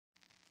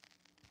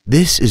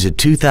This is a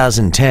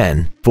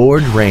 2010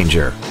 Ford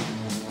Ranger.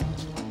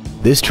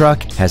 This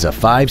truck has a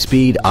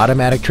 5-speed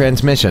automatic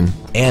transmission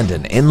and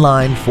an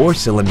inline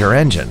 4-cylinder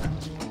engine.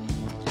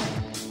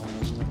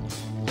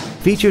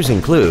 Features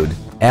include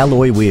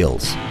alloy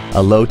wheels,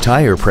 a low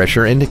tire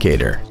pressure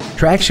indicator,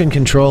 traction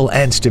control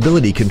and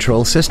stability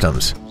control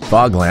systems,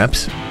 fog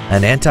lamps,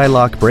 an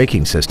anti-lock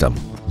braking system,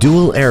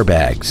 dual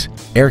airbags,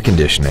 air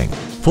conditioning,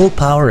 full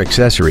power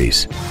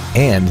accessories,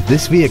 and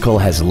this vehicle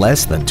has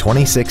less than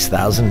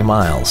 26,000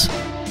 miles.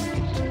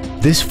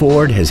 This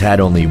Ford has had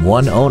only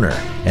one owner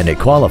and it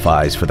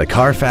qualifies for the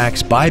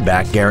Carfax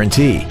buyback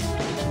guarantee.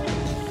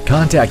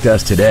 Contact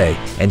us today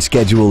and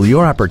schedule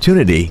your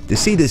opportunity to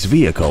see this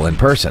vehicle in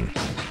person.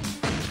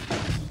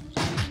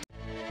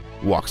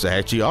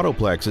 Waxahachie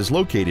Autoplex is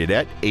located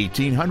at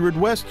 1800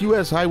 West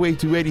US Highway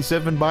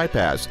 287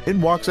 Bypass in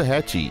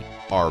Waxahachie.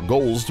 Our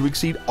goal is to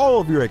exceed all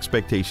of your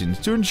expectations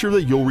to ensure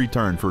that you'll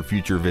return for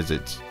future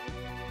visits.